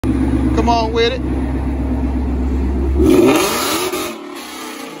Come on with it.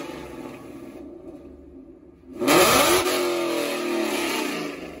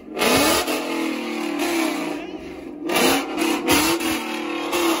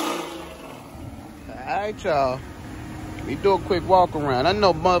 Alright, y'all. We do a quick walk around. I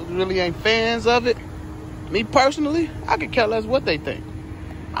know mothers really ain't fans of it. Me personally, I could care less what they think.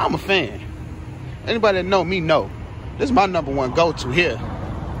 I'm a fan. Anybody that know me know. This is my #1 go-to here.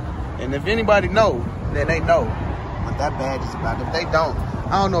 And if anybody know, then they know what that badge is about. If they don't,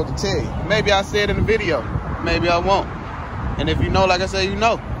 I don't know what to tell you. Maybe I'll say it in the video. Maybe I won't. And if you know, like I say, you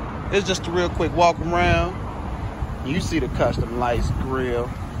know. It's just a real quick walk around. You see the custom lights, grill,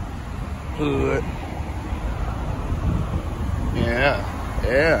 hood. Yeah.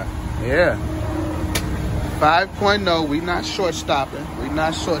 5.0, we not short stopping. We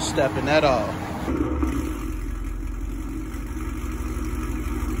not short stepping at all.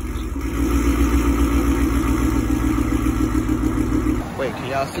 Wait, can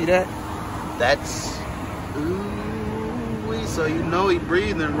y'all see that? That's, ooh, so you know he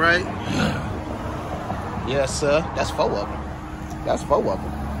breathing, right? Yes, sir. That's 4 of them. That's 4 of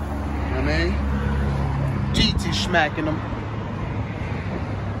them. You know what I mean? GT smacking them.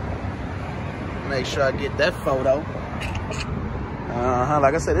 Make sure I get that photo.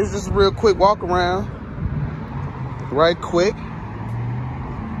 Like I said, it's just a real quick walk around. Right quick.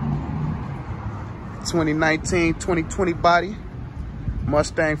 2019, 2020 body.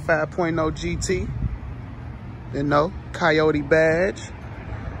 Mustang 5.0 GT. You know, Coyote badge.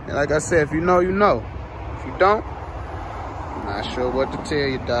 And like I said, if you know, you know. If you don't, I'm not sure what to tell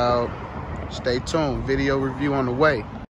you, dog. Stay tuned. Video review on the way.